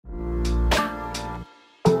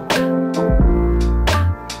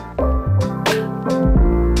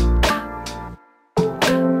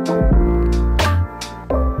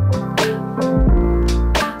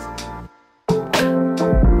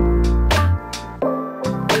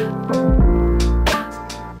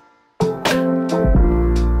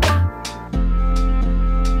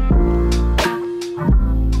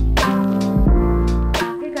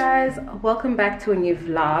welcome back to a new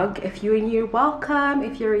vlog. If you're new, welcome.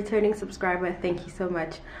 If you're a returning subscriber, thank you so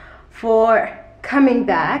much for coming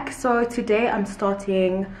back. So today I'm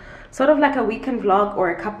starting sort of like a weekend vlog or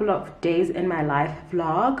a couple of days in my life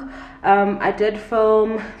vlog. I did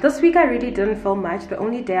film this week. I really didn't film much. The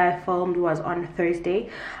only day I filmed was on Thursday.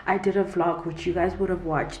 I did a vlog which you guys would have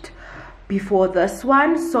watched before this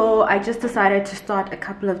one, so I just decided to start a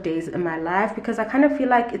couple of days in my life because I kind of feel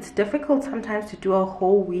like it's difficult sometimes to do a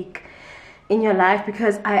whole week in your life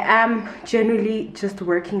because I am generally just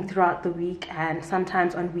working throughout the week, and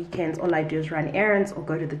sometimes on weekends all I do is run errands or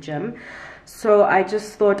go to the gym. So I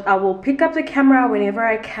just thought I will pick up the camera whenever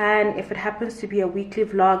I can. If it happens to be a weekly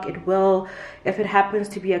vlog, it will. If it happens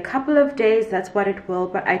to be a couple of days, that's what it will.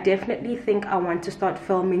 But I definitely think I want to start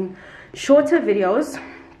filming shorter videos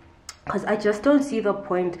because I just don't see the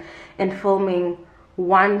point in filming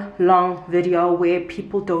one long video where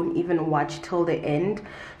people don't even watch till the end.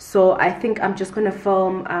 So I think I'm just gonna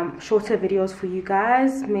film shorter videos for you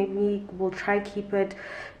guys. Maybe we'll try keep it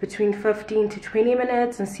between 15 to 20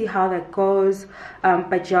 minutes and see how that goes.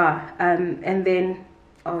 But yeah, and then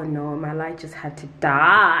oh no, my light just had to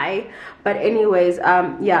die. But anyways,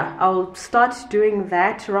 yeah, I'll start doing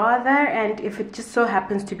that rather, and if it just so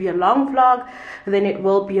happens to be a long vlog, then it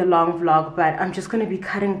will be a long vlog. But I'm just going to be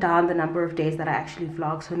cutting down the number of days that I actually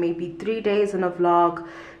vlog, so maybe 3 days in a vlog,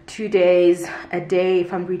 2 days a day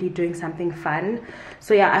if I'm really doing something fun.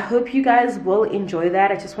 So yeah, I hope you guys will enjoy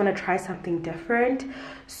that. I just want to try something different.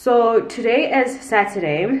 So today is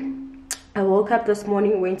Saturday. I woke up this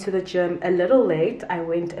morning, went to the gym a little late. I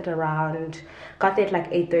went at around, got there at like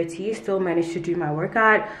 8:30, still managed to do my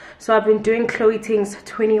workout. So I've been doing Chloe Ting's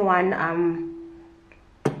 21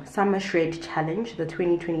 summer shred challenge, the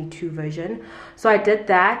 2022 version. So I did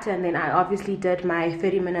that, and then I obviously did my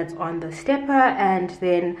 30 minutes on the stepper, and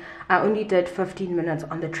then I only did 15 minutes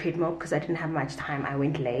on the treadmill because I didn't have much time. I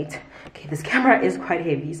went late. Okay, this camera is quite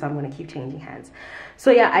heavy, so I'm going to keep changing hands.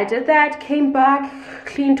 So yeah, I did that, came back,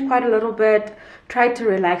 cleaned quite a little bit, tried to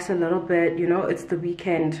relax a little bit, you know, it's the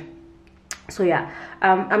weekend. So yeah,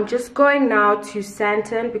 I'm just going now to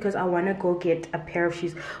Santon because I want to go get a pair of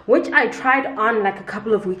shoes which I tried on like a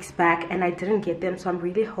couple of weeks back and I didn't get them. So I'm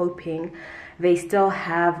really hoping they still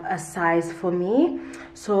have a size for me.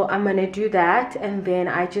 So I'm gonna do that, and then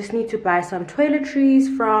I just need to buy some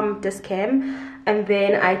toiletries from Discam. And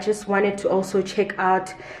then I just wanted to also check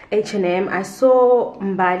out H&M. I saw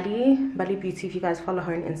Mbali Beauty, if you guys follow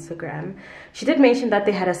her on Instagram. She did mention that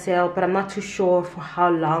they had a sale, but I'm not too sure for how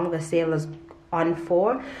long the sale is on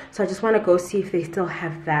for. So I just want to go see if they still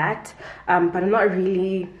have that. But I'm not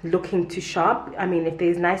really looking to shop. I mean, if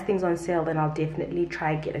there's nice things on sale, then I'll definitely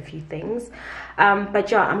try get a few things. But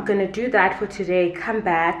yeah, I'm going to do that for today. Come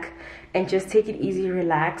back and just take it easy,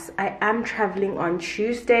 relax. I am traveling on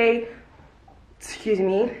Tuesday. Excuse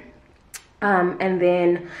me. And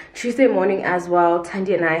then Tuesday morning as well,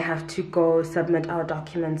 Tandy and I have to go submit our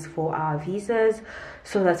documents for our visas.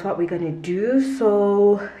 So that's what we're gonna do.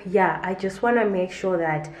 So yeah, I just want to make sure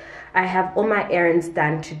that I have all my errands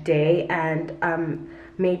done today, and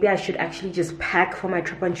maybe I should actually just pack for my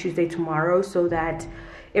trip on Tuesday tomorrow so that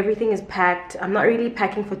everything is packed. I'm not really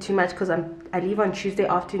packing for too much because I leave on Tuesday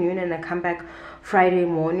afternoon and I come back Friday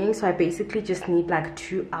morning. So I basically just need like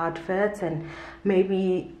 2 outfits and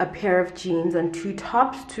maybe a pair of jeans and 2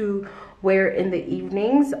 tops to wear in the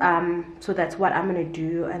evenings. So that's what I'm gonna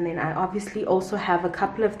do. And then I obviously also have a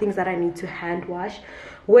couple of things that I need to hand wash,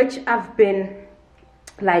 which I've been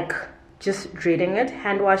like just dreading it,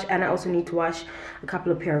 hand wash, and I also need to wash a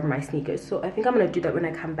couple of pair of my sneakers. So I think I'm gonna do that when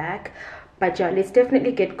I come back. But yeah, let's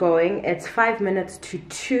definitely get going. It's 5 minutes to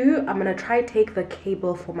 2. I'm gonna try take the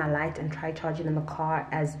cable for my light and try charge it in the car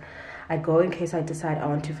as I go, in case I decide I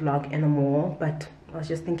want to vlog in the mall. But I was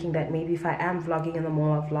just thinking that maybe if I am vlogging in the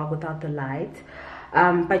mall, I'll vlog without the light.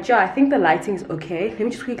 But yeah, I think the lighting is okay. Let me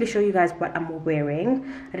just quickly show you guys what I'm wearing.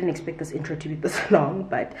 I didn't expect this intro to be this long,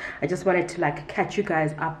 but I just wanted to like catch you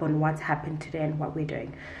guys up on what's happened today and what we're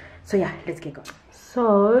doing. So yeah, let's get going.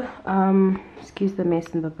 So excuse the mess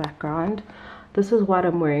in the background. This is what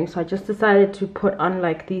I'm wearing. So I just decided to put on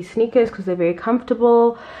like these sneakers because they're very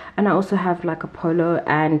comfortable, and I also have like a polo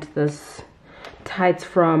and this tights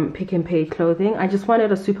from Pick and Pay clothing. I just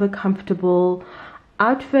wanted a super comfortable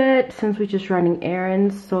outfit since we're just running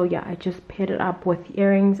errands. So yeah, I just paired it up with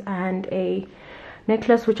earrings and a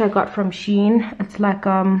necklace which I got from Shein. It's like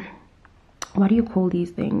what do you call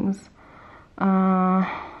these things?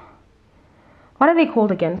 What are they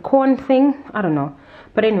called again? Corn thing? I don't know.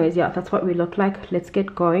 But anyways, yeah, that's what we look like. Let's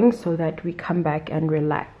get going so that we come back and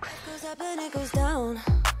relax.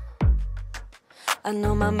 I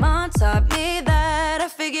know my mom taught me that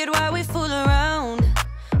figured why we fool around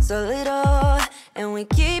so little, and we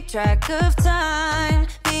keep track of time,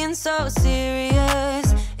 being so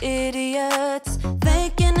serious, idiots,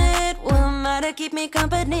 thinking it will matter, keep me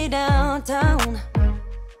company downtown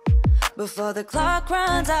before the clock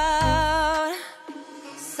runs out.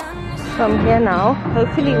 So I'm here now.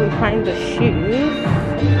 Hopefully we find the shoes.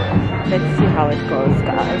 Let's see how it goes,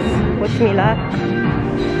 guys. Wish me luck.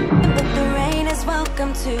 But the rain is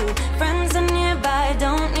welcome too. Friends are nearby,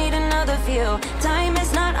 don't need another view. Time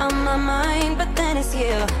is not on my mind, but then it's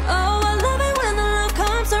you. Oh, I love it when the love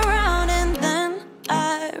comes around, and then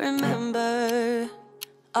I remember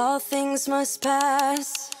all things must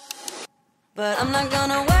pass. But I'm not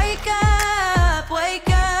gonna wake up, wake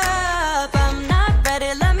up. I'm not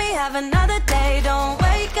ready, let me have another day. Don't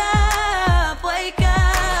wake up, wake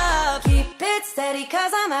up. Keep it steady,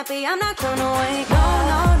 cause I'm happy, I'm not gonna wake up.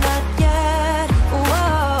 No, not yet,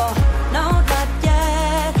 whoa. No, not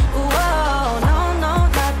yet, whoa. No,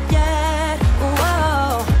 not yet,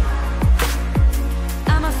 whoa.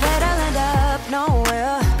 I'm afraid I'll end up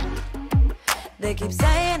nowhere. They keep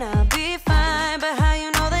saying I'll be fine, but how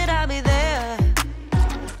you know that I'll be there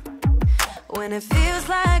when it feels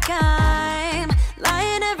like I'm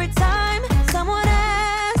lying every time someone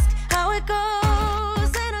asks how it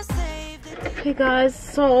goes, and I saved it. Okay guys,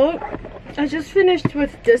 so I just finished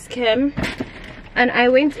with Discam and I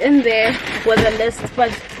went in there with a list,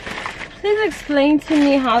 but please explain to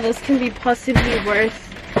me how this can be possibly worth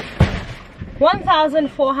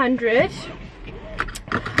 1,400.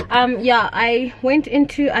 Yeah, I went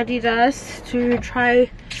into Adidas to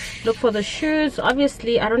try look for the shoes.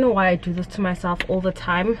 Obviously, I don't know why I do this to myself all the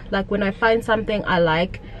time. Like when I find something I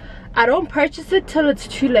like, I don't purchase it till it's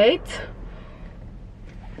too late.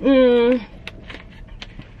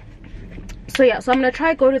 So yeah, so I'm gonna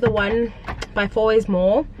try go to the one by 4Ways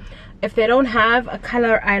Mall. If they don't have a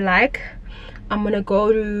color I like, I'm gonna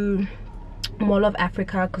go to Mall of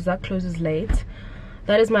Africa because that closes late.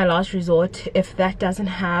 That is my last resort. If that doesn't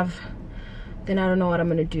have, then I don't know what I'm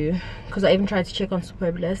gonna do, because I even tried to check on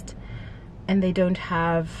Superb List and they don't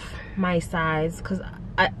have my size, because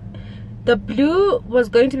the blue was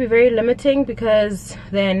going to be very limiting, because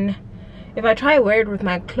then if I try wear it with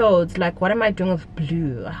my clothes, like what am I doing with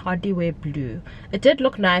blue? I hardly wear blue. It did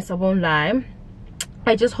look nice, I won't lie.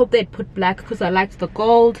 I just hope they'd put black because I liked the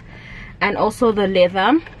gold and also the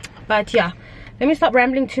leather. But yeah, let me stop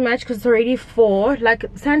rambling too much because it's already 4. Like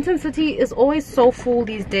Sandton City is always so full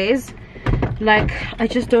these days. Like I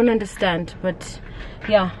just don't understand. But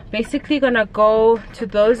yeah, basically gonna go to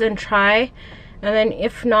those and try, and then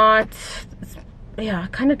if not, it's, yeah,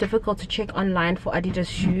 kind of difficult to check online for Adidas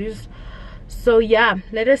shoes. So yeah,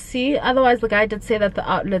 let us see. Otherwise the guy did say that the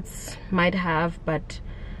outlets might have, but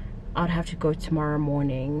I'd have to go tomorrow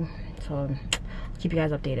morning. So I'll keep you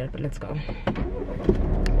guys updated, but let's go.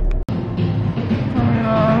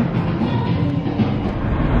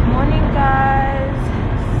 Morning guys.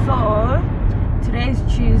 So today's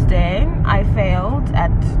Tuesday. I failed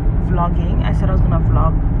at vlogging. I said I was gonna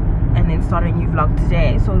vlog and then start a new vlog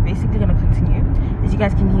today, so we're basically gonna continue. As you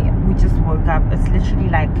guys can hear, we just woke up. It's literally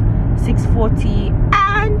like 6:40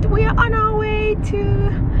 and we are on our way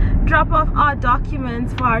to drop off our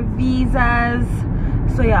documents for our visas.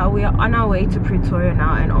 So yeah, we are on our way to Pretoria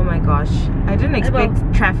now, and oh my gosh, I didn't expect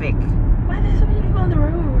traffic. Why are there so many people on the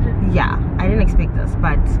road? Yeah, I didn't expect this,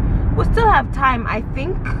 but we'll still have time. I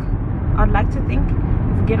think, I'd like to think,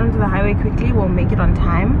 if we get onto the highway quickly, we'll make it on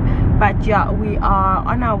time. But yeah, we are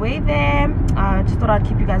on our way there. Just thought I'd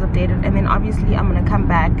keep you guys updated, and then obviously I'm gonna come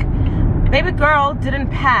back. Baby girl didn't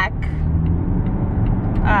pack,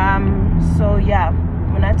 so yeah,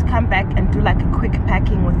 I'm gonna have to come back and do like a quick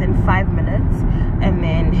packing within 5 minutes, and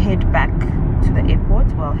then head back to the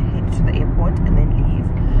airport. Well, head to the airport and then leave.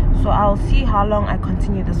 So I'll see how long I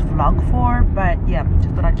continue this vlog for, but yeah,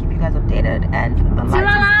 just thought I'd keep you guys updated. And the light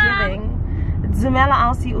is giving Zumela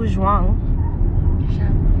Alsi Ujwang.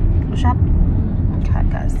 Okay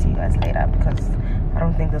guys, see you guys later, because I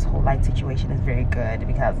don't think this whole light situation is very good,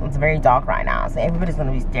 because it's very dark right now, so everybody's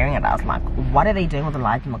gonna be staring at us like, what are they doing with the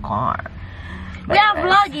light in the car? But we are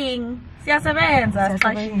vlogging. Siyasebenza.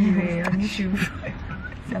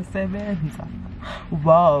 Siyasebenza.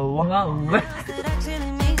 Whoa. Wow. It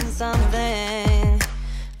actually means something.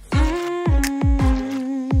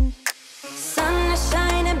 Sun is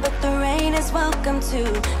shining, but the rain is welcome too.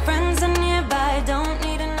 Friends are nearby, don't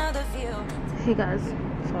need another view. Hey guys,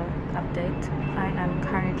 so update. I am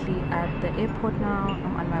currently at the airport now.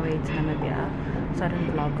 I'm on my way to Namibia, so I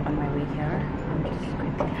didn't vlog on my way here. I'm just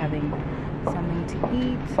quickly having something to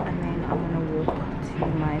eat, and then I'm gonna walk to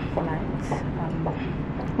my flight.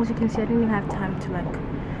 As you can see, I didn't even have time to like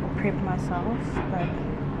prep myself, but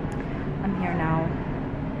I'm here now.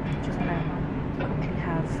 Just gonna quickly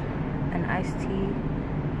have an iced tea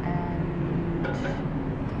and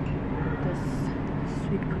this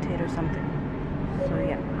sweet potato something. So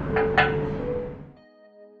yeah.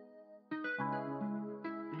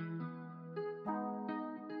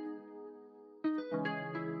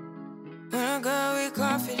 When I go with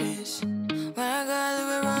confidence, when I go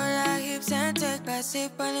we roll our hips and take a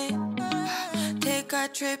sip on it, take a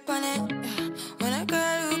trip on it. When I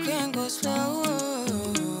go you can go slow,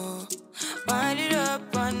 wind it up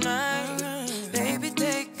all night, baby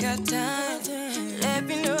take your time, let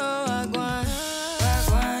me know I want.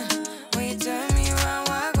 When you turn me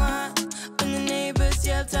around, when the neighbors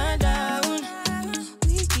yell turn down,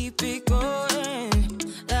 we keep it going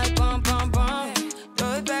like bum bum bum.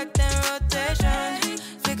 Throw it back then rotation,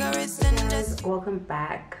 figure it's endless. Welcome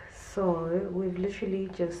back. So we've literally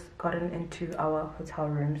just gotten into our hotel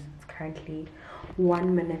rooms. It's currently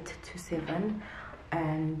 1 minute to 7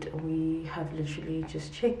 and we have literally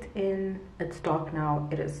just checked in. It's dark now.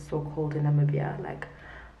 It is so cold in Namibia. Like,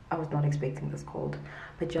 I was not expecting this cold.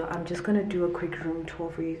 But yeah, I'm just gonna do a quick room tour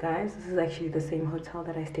for you guys. This is actually the same hotel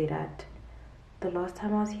that I stayed at the last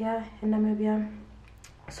time I was here in Namibia.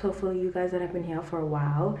 So for you guys that have been here for a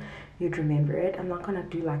while, you'd remember it. I'm not gonna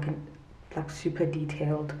do like super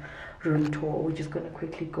detailed room tour. We're just gonna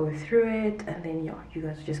quickly go through it and then yeah, you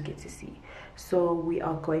guys just get to see. So we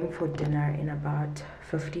are going for dinner in about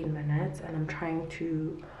 15 minutes and I'm trying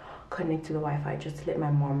to connect to the Wi-Fi just to let my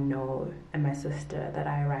mom know and my sister that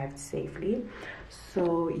I arrived safely.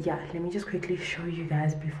 So yeah, let me just quickly show you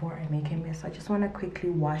guys before I make a mess. I just want to quickly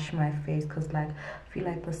wash my face because like I feel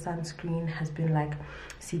like the sunscreen has been like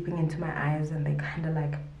seeping into my eyes and they're kind of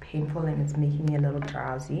like painful and it's making me a little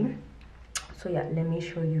drowsy. So yeah, let me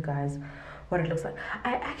show you guys what it looks like.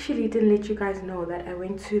 I actually didn't let you guys know that I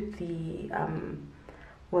went to the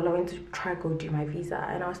well, I went to try go do my visa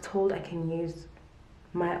and I was told I can use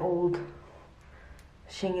my old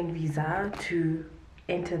Schengen visa to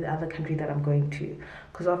enter the other country that I'm going to,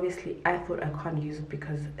 because obviously I thought I can't use it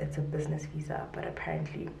because it's a business visa, but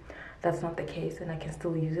apparently that's not the case and I can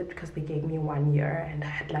still use it because they gave me 1 year and I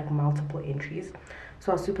had like multiple entries.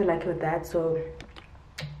 So I was super lucky with that. So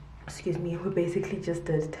excuse me, we basically just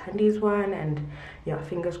did Tandy's one and yeah,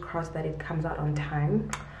 fingers crossed that it comes out on time.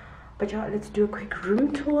 But yeah, let's do a quick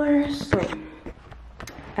room tour. So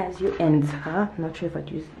as you enter, I'm not sure if I'd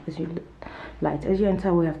use as you light, as you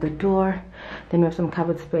enter we have the door, then we have some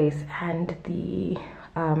cupboard space and the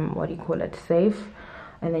what do you call it, safe,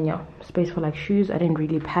 and then yeah, space for like shoes. I didn't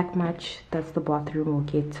really pack much. That's the bathroom, we'll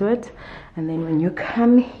get to it. And then when you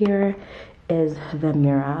come here is the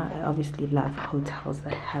mirror. I obviously love hotels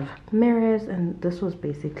that have mirrors and this was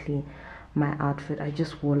basically my outfit. I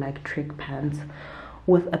just wore like trick pants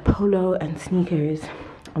with a polo and sneakers.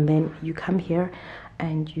 And then you come here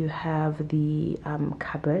and you have the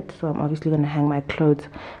cupboard. So I'm obviously going to hang my clothes.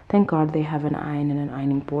 Thank God they have an iron and an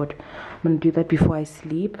ironing board. I'm going to do that before I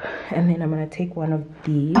sleep. And then I'm going to take one of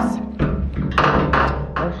these.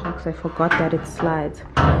 Oh shucks, I forgot that it slides.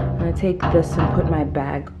 I'm going to take this and put my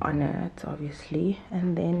bag on it, obviously.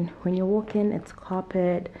 And then when you walk in, it's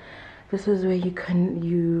carpet. This is where you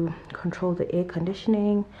control the air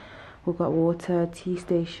conditioning. We've got water, tea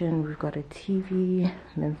station, we've got a TV,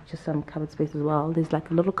 and then just some cupboard space as well. There's like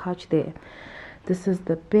a little couch there. This is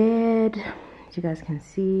the bed, as you guys can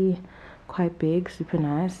see, quite big, super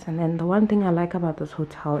nice. And then the one thing I like about this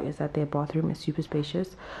hotel is that their bathroom is super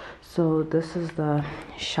spacious. So this is the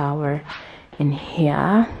shower in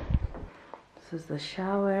here. This is the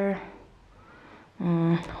shower.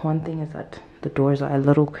 One thing is that the doors are a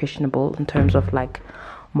little questionable in terms of like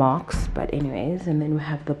marks, but anyways. And then we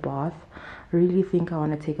have the bath. I really think I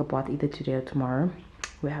want to take a bath either today or tomorrow.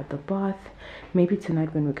 We have the bath, maybe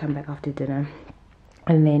tonight when we come back after dinner.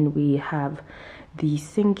 And then we have the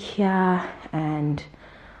sink here and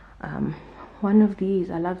one of these.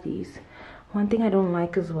 I love these. One thing I don't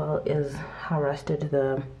like as well is how rusted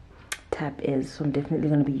the tap is, so I'm definitely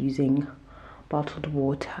going to be using bottled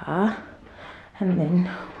water. And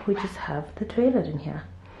then we just have the toilet in here.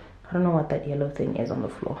 I don't know what that yellow thing is on the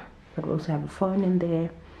floor, but we also have a phone in there.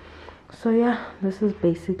 So yeah, this is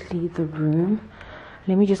basically the room.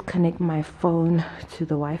 Let me just connect my phone to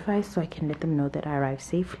the Wi-Fi so I can let them know that I arrived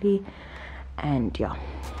safely. And yeah.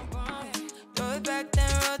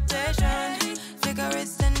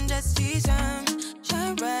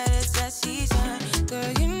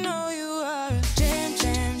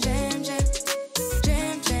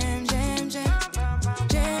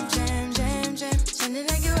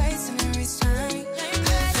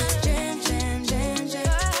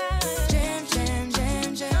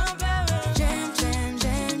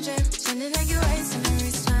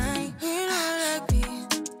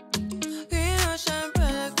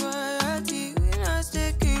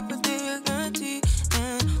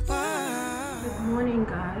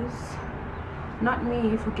 not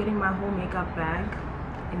me forgetting my whole makeup bag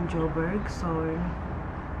in Joburg. So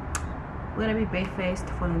we're gonna be barefaced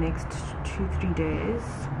for the next 2-3 days.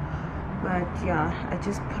 But yeah, I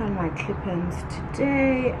just put on my clip-ins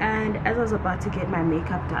today, and as I was about to get my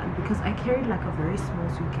makeup done, because I carried like a very small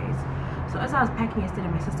suitcase, so as I was packing yesterday,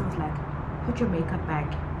 my sister was like, put your makeup bag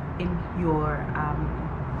in your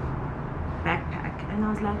backpack, and I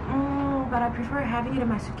was like, but I prefer having it in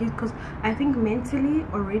my suitcase, because I think mentally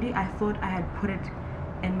already I thought I had put it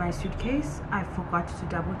in my suitcase. I forgot to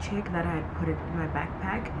double check that I had put it in my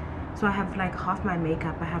backpack. So I have like half my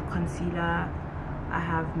makeup. I have concealer, I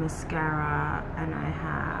have mascara, and I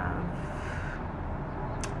have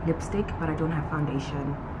lipstick, but I don't have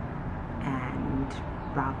foundation, and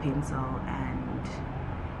brow pencil, and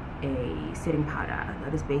a setting powder.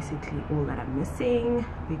 That is basically all that I'm missing,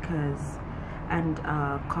 because, and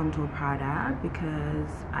contour powder, because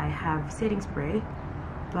I have setting spray.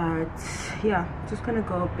 But yeah, just gonna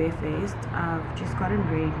go barefaced. I've just gotten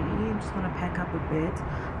ready. I'm just gonna pack up a bit.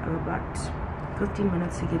 I have about 15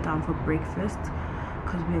 minutes to get down for breakfast,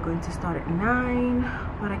 because we're going to start at 9.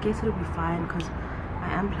 But I guess it'll be fine, because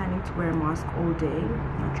I am planning to wear a mask all day.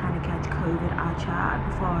 I'm not trying to catch COVID out here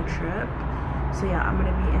before our trip. So yeah, I'm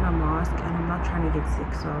gonna be in a mask, and I'm not trying to get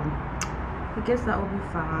sick, so I guess that will be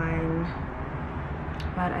fine.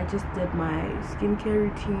 But I just did my skincare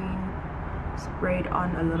routine, sprayed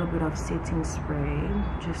on a little bit of setting spray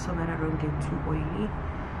just so that I don't get too oily.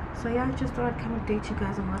 So yeah, I just thought I'd come update you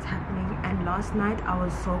guys on what's happening. And last night I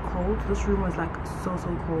was so cold. This room was like so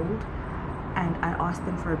cold, and I asked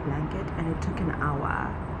them for a blanket, and it took an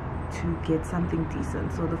hour to get something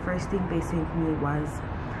decent. So the first thing they sent me was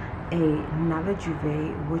another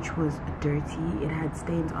duvet, which was dirty. It had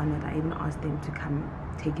stains on it. I even asked them to come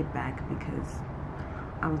take it back, because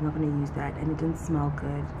I was not going to use that, and it didn't smell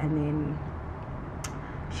good. And then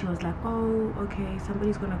she was like, oh, okay,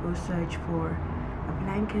 somebody's gonna go search for a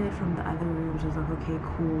blanket from the other rooms. I was like, okay,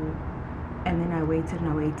 cool. And then I waited and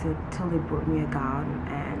I waited till they brought me a gown,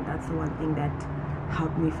 and that's the one thing that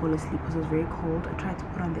helped me fall asleep, because it was very cold. I tried to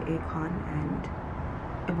put on the aircon, and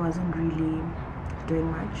it wasn't really doing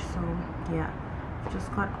much. So yeah,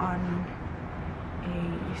 just got on a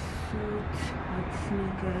suit with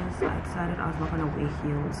sneakers. I decided I was not gonna wear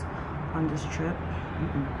heels on this trip.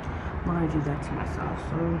 I'm not gonna do that to myself,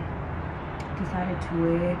 so decided to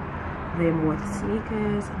wear them with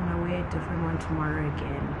sneakers. I'm gonna wear a different one tomorrow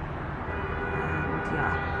again, and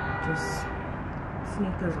yeah, just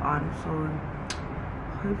sneakers on. So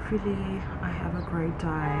hopefully I have a great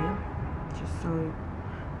day. Just so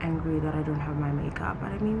angry that I don't have my makeup,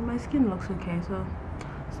 but I mean my skin looks okay, so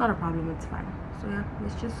it's not a problem, it's fine. So yeah,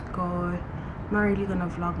 let's just go. I'm not really gonna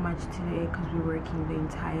vlog much today because we're working the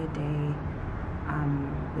entire day.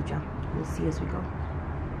 But yeah, we'll see as we go.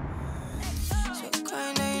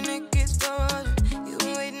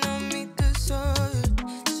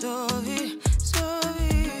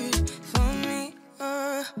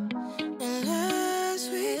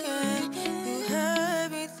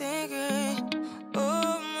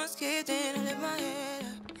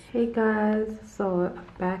 Hey guys, so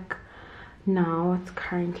back now. It's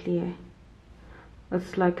currently,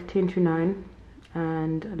 it's like 10 to 9,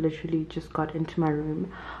 and I literally just got into my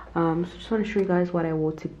room. So just want to show you guys what I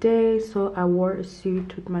wore today. So I wore a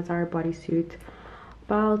suit with my Zara bodysuit,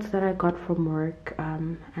 belt that I got from work,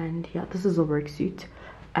 and yeah, this is a work suit,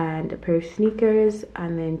 and a pair of sneakers.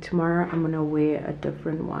 And then tomorrow I'm gonna wear a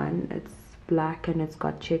different one. It's black and it's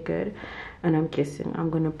got checkered, and I'm guessing I'm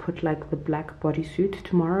gonna put like the black bodysuit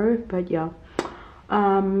tomorrow. But yeah,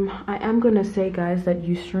 I am gonna say guys that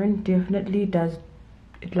Eucerin definitely does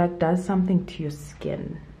something to your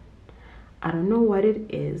skin. I don't know what it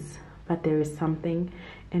is, but there is something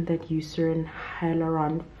in that Eucerin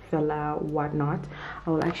hyaluron filler whatnot. I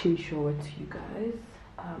will actually show it to you guys.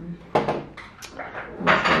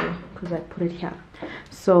 Because I put it here.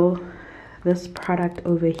 So this product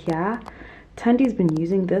over here, Tandy's been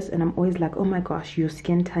using this, and I'm always like, oh my gosh, your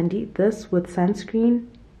skin, Tandy. This with sunscreen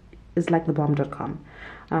is like the bomb.com.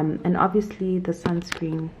 And obviously the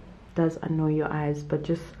sunscreen does annoy your eyes, but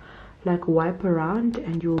just like wipe around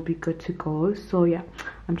and you'll be good to go. So yeah,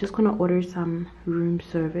 I'm just gonna order some room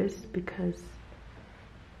service because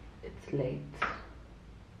it's late.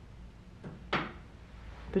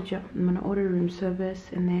 But yeah, I'm gonna order room service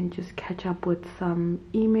and then just catch up with some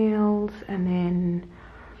emails, and then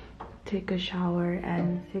take a shower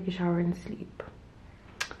and sleep.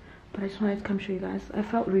 But I just wanted to come show you guys. I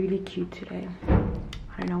felt really cute today.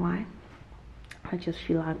 I don't know why. I just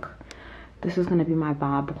feel like this is gonna be my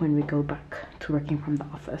vibe when we go back to working from the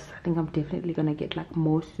office. I think I'm definitely gonna get like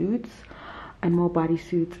more suits and more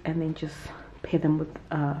bodysuits, and then just pair them with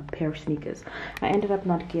a pair of sneakers. I ended up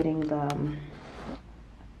not getting the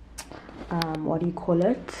what do you call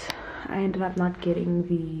it? I ended up not getting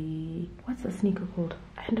the, what's the sneaker called?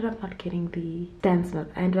 I ended up not getting the Stan Smith.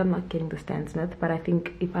 I ended up not getting the Stan Smith, but I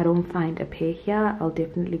think if I don't find a pair here, I'll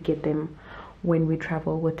definitely get them when we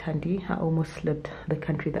travel with Tandy. I almost slipped the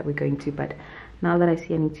country that we're going to, but now that I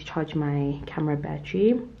see I need to charge my camera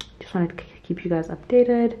battery, just wanted to keep you guys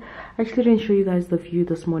updated. I actually didn't show you guys the view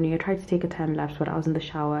this morning. I tried to take a time lapse, but I was in the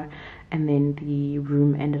shower and then the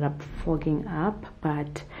room ended up fogging up.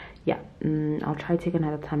 But yeah, I'll try to take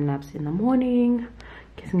another time lapse in the morning.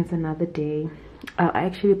 Guessing it's another day. I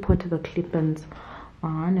actually put the clip-ins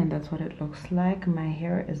on and that's what it looks like. My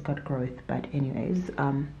hair has got growth, but anyways,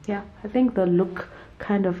 yeah, I think the look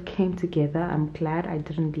kind of came together. I'm glad I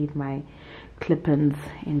didn't leave my clip-ins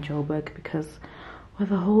in Joburg, because with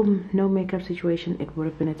the whole no makeup situation it would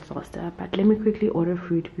have been a disaster. But let me quickly order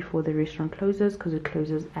food before the restaurant closes, because it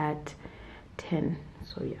closes at 10.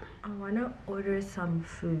 So yeah, I want to order some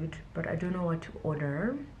food, but I don't know what to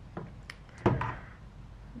order.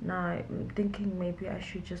 Now I'm thinking maybe I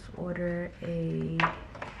should just order a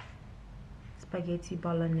spaghetti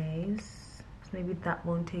bolognese. So maybe that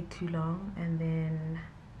won't take too long. And then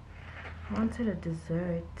I wanted a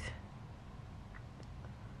dessert,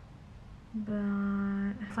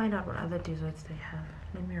 but find out what other desserts they have.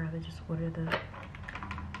 Let me rather just order the...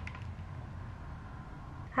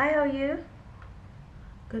 Hi, how are you?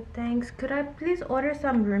 Good, thanks. Could I please order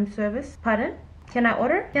some room service? Pardon? Can I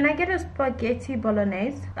order? Can I get a spaghetti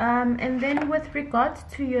bolognese? And then with regards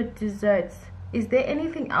to your desserts, is there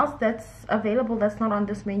anything else that's available that's not on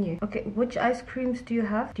this menu? Okay, which ice creams do you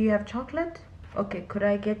have? Do you have chocolate? Okay, could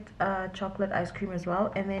I get chocolate ice cream as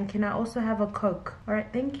well? And then can I also have a Coke? All right,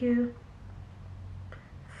 thank you.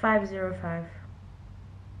 505.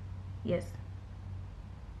 Yes.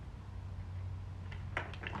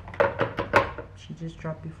 She just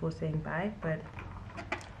dropped before saying bye, but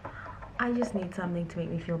I just need something to make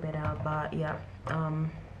me feel better. But yeah,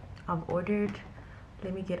 I've ordered.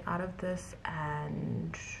 Let me get out of this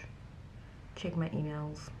and check my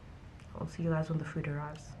emails. I'll see you guys when the food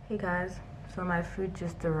arrives. Hey guys, so my food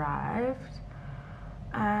just arrived,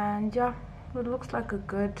 and yeah, it looks like a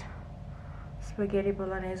good spaghetti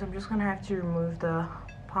bolognese. I'm just gonna have to remove the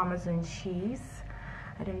Parmesan cheese.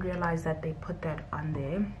 I didn't realize that they put that on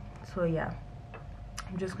there. So yeah,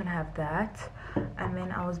 I'm just gonna have that. And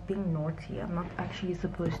then I was being naughty. I'm not actually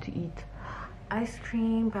supposed to eat ice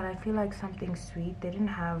cream, but I feel like something sweet. They didn't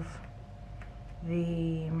have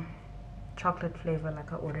the chocolate flavor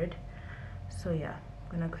like I ordered. So yeah,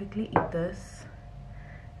 I'm gonna quickly eat this,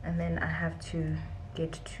 and then I have to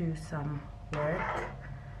get to some work.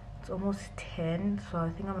 It's almost 10, so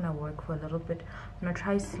I think I'm gonna work for a little bit. I'm gonna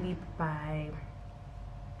try sleep by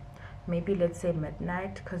maybe, let's say,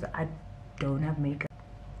 midnight, because I don't have makeup.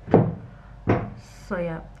 So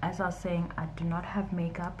yeah, as I was saying, I do not have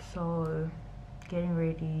makeup, so getting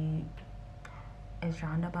ready is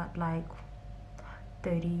around about like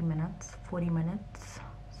 30 minutes, 40 minutes.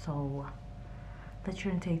 So that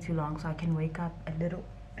shouldn't take too long, so I can wake up a little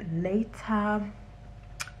later.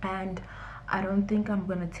 And I don't think I'm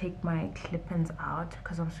gonna take my clip-ins out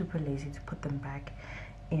because I'm super lazy to put them back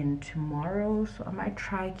in tomorrow. So I might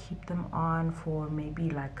try keep them on for maybe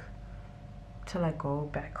like till I go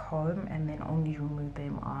back home, and then only remove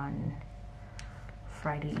them on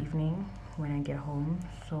Friday evening when I get home.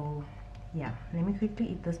 So yeah, let me quickly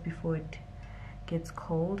eat this before it gets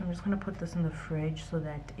cold. I'm just gonna put this in the fridge so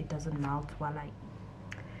that it doesn't melt while I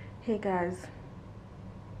eat. Hey guys,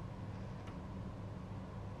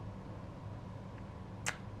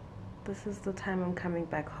 this is the time I'm coming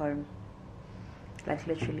back home. Like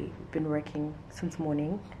literally, been working since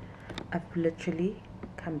morning. I've literally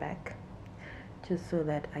come back just so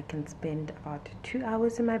that I can spend about 2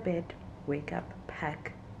 hours in my bed, wake up,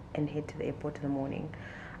 pack, and head to the airport in the morning.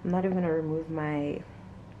 I'm not even gonna remove my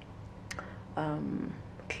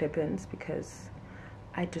clip-ins because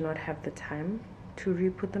I do not have the time to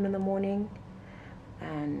re-put them in the morning,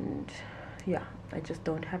 and yeah, I just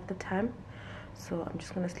don't have the time. So I'm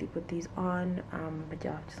just gonna sleep with these on. But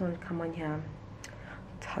yeah, I just want to come on here,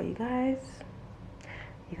 tell you guys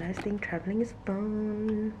think traveling is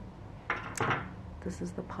fun. This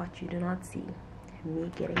is the part you do not see,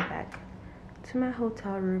 me getting back to my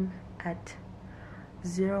hotel room at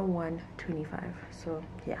 01:25. So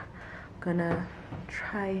yeah, I'm gonna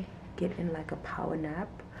try get in like a power nap,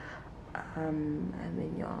 and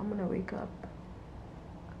then yeah, I'm gonna wake up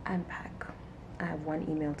and pack. I have one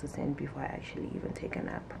email to send before I actually even take a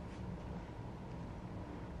nap.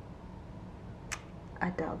 I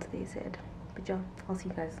doubt they said. but yeah, I'll see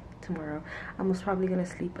you guys tomorrow. I'm most probably gonna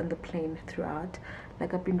sleep on the plane throughout.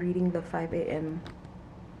 Like, I've been reading the 5 a.m.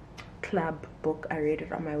 club book. I read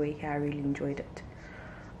it on my way here. I really enjoyed it.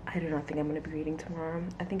 I do not think I'm gonna be reading tomorrow.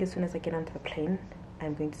 I think as soon as I get onto the plane,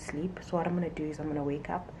 I'm going to sleep. So what I'm gonna do is I'm gonna wake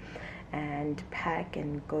up and pack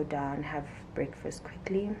and go down, have breakfast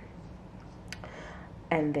quickly,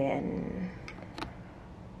 and then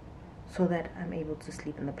so that I'm able to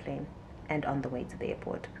sleep in the plane and on the way to the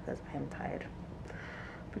airport, because I am tired.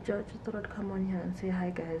 But yeah, I just thought I'd come on here and say hi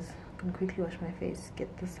guys. I'm gonna quickly wash my face,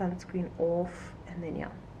 get the sunscreen off, and then yeah,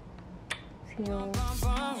 see you.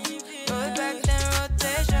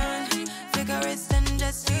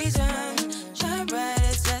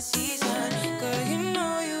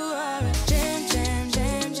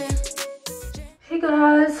 Hey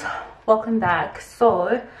guys, welcome back.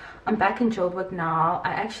 So I'm back in Joburg now.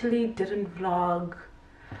 I actually didn't vlog.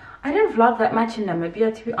 I didn't vlog that much in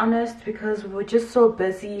Namibia, to be honest, because we were just so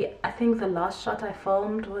busy. I think the last shot I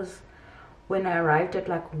filmed was when I arrived at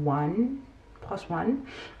like 1:01.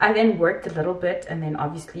 I then worked a little bit, and then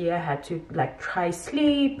obviously I had to like try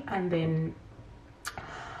sleep, and then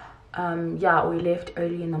yeah, we left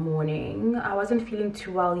early in the morning. I wasn't feeling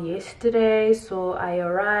too well yesterday, so I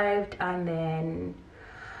arrived, and then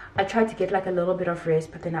I tried to get like a little bit of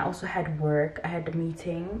rest, but then I also had work. I had a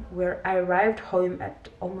meeting where I arrived home at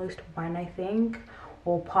almost 1, I think,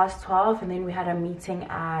 or past 12, and then we had a meeting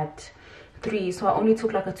at 3. So I only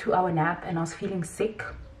took like a 2-hour nap, and I was feeling sick.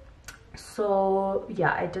 So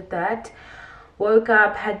yeah, I did that. Woke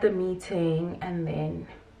up, had the meeting, and then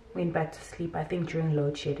went back to sleep, I think during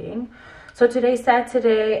load shedding. So today's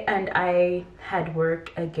Saturday, and I had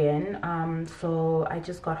work again. So I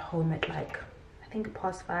just got home at like, I think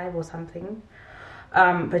past 5 or something.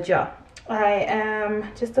 But yeah, I am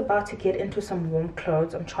just about to get into some warm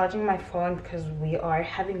clothes. I'm charging my phone because we are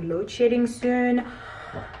having load shedding soon.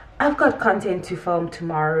 I've got content to film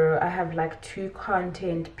tomorrow. I have like 2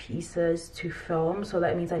 content pieces to film, so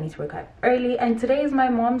that means I need to wake up early. And today is my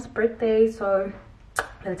mom's birthday, so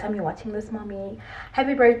by the time you're watching this, mommy,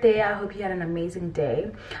 happy birthday. I hope you had an amazing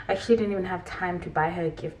day. I actually didn't even have time to buy her a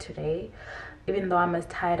gift today. Even though I'm as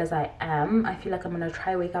tired as I am, I feel like I'm gonna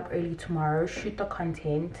try wake up early tomorrow, shoot the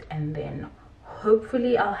content, and then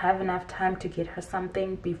hopefully I'll have enough time to get her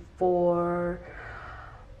something before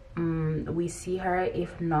we see her.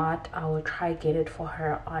 If not, I will try get it for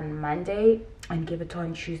her on Monday and give it to her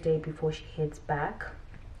on Tuesday before she heads back.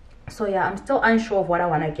 So yeah, I'm still unsure of what I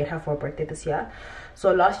want to get her for her birthday this year.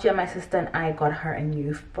 So last year my sister and I got her a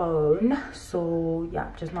new phone, so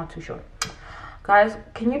yeah, just not too sure. Guys,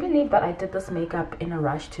 can you believe that I did this makeup in a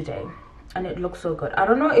rush today and it looks so good? I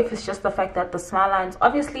don't know if it's just the fact that the smile lines,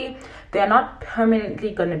 obviously they're not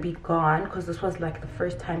permanently gonna be gone, because this was like the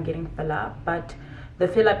first time getting filler, but the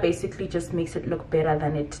filler basically just makes it look better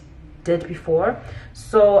than it did before.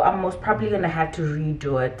 So I'm most probably gonna have to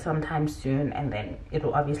redo it sometime soon, and then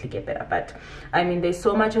it'll obviously get better. But I mean, there's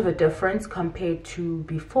so much of a difference compared to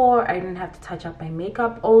before. I didn't have to touch up my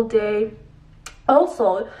makeup all day.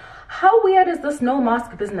 Also, how weird is this no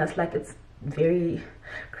mask business? Like, it's very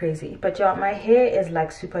crazy. But yeah, my hair is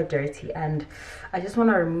like super dirty, and I just want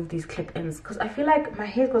to remove these clip-ins because I feel like my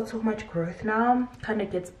hair's got so much growth now. Kind of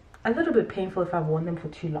gets a little bit painful if I've worn them for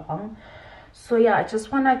too long. So yeah, I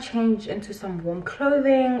just want to change into some warm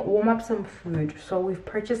clothing, warm up some food. So we've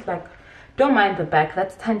purchased, like, don't mind the back,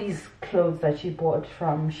 that's Tandy's clothes that she bought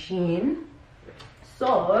from Shein.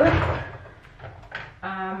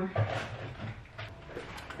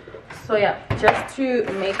 So yeah, just to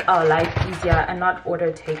make our life easier and not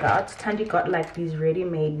order takeout, Tandy got like these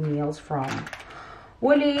ready-made meals from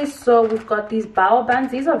Woolies. So we've got these bao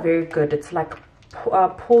buns. These are very good. It's like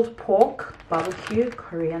pulled pork barbecue,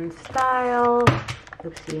 Korean style.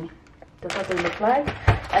 Oopsie, that's what they look like.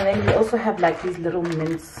 And then we also have like these little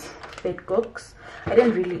mince vetgooks. I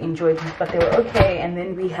didn't really enjoy these, but they were okay. And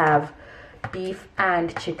then we have beef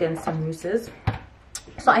and chicken samoosas.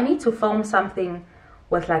 So I need to film something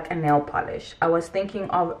with like a nail polish. I was thinking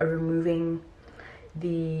of removing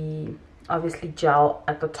the obviously gel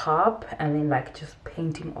at the top and then like just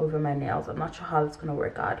painting over my nails. I'm not sure how it's gonna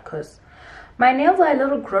work out because my nails are a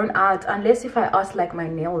little grown out, unless if I ask like my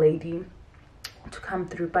nail lady to come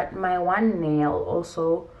through. But my one nail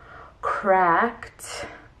also cracked.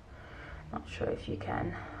 Not sure if you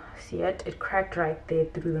can see it. It cracked right there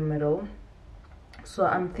through the middle. So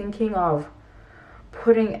I'm thinking of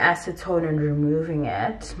putting acetone and removing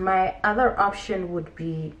it. My other option would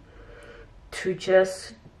be to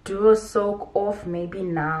just do a soak off maybe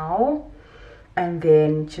now and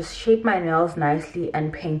then just shape my nails nicely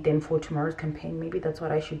and paint them for tomorrow's campaign. Maybe that's what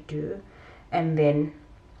I should do, and then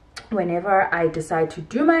whenever I decide to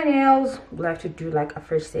do my nails, we'll have to do like a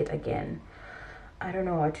fresh set again. I don't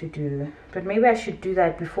know what to do, but maybe I should do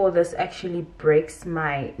that before this actually breaks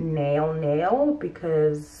my nail,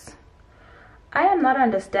 because I am not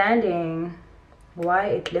understanding why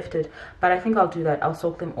it lifted. But I think I'll do that. I'll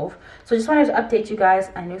soak them off. So just wanted to update you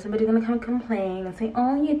guys. I know somebody's gonna come complain and say,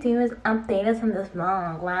 all you do is update us on this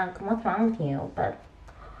vlog, like what's wrong with you? But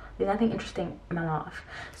there's nothing interesting in my life.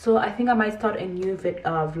 So I think I might start a new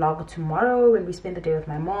vlog tomorrow when we spend the day with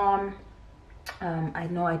my mom. I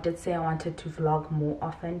know I did say I wanted to vlog more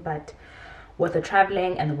often, but with the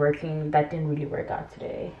traveling and the working, that didn't really work out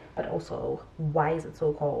today. But also, why is it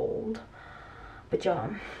so cold? But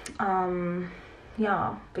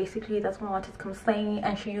yeah, basically that's what I wanted to come say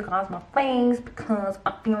and show you guys my face, because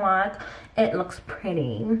I feel like it looks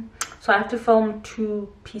pretty. So I have to film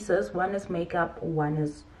 2 pieces. One is makeup, one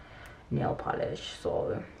is nail polish.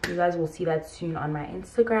 So you guys will see that soon on my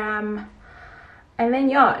Instagram. And then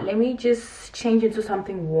yeah, let me just change into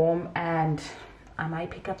something warm, and I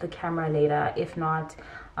might pick up the camera later. If not,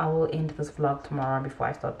 I will end this vlog tomorrow before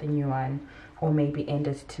I start the new one, or maybe end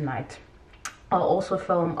it tonight. I'll also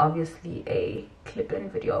film obviously a clip-in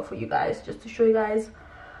video for you guys, just to show you guys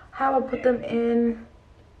how I put them in.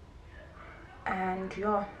 And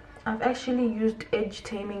yeah, I've actually used edge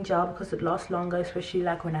taming gel because it lasts longer, especially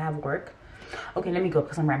like when I have work. Okay, let me go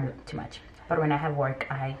because I'm rambling too much. But when I have work,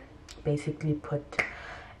 I basically put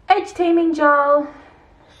edge taming gel.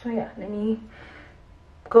 So yeah, let me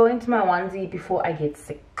go into my onesie before I get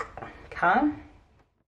sick. Okay.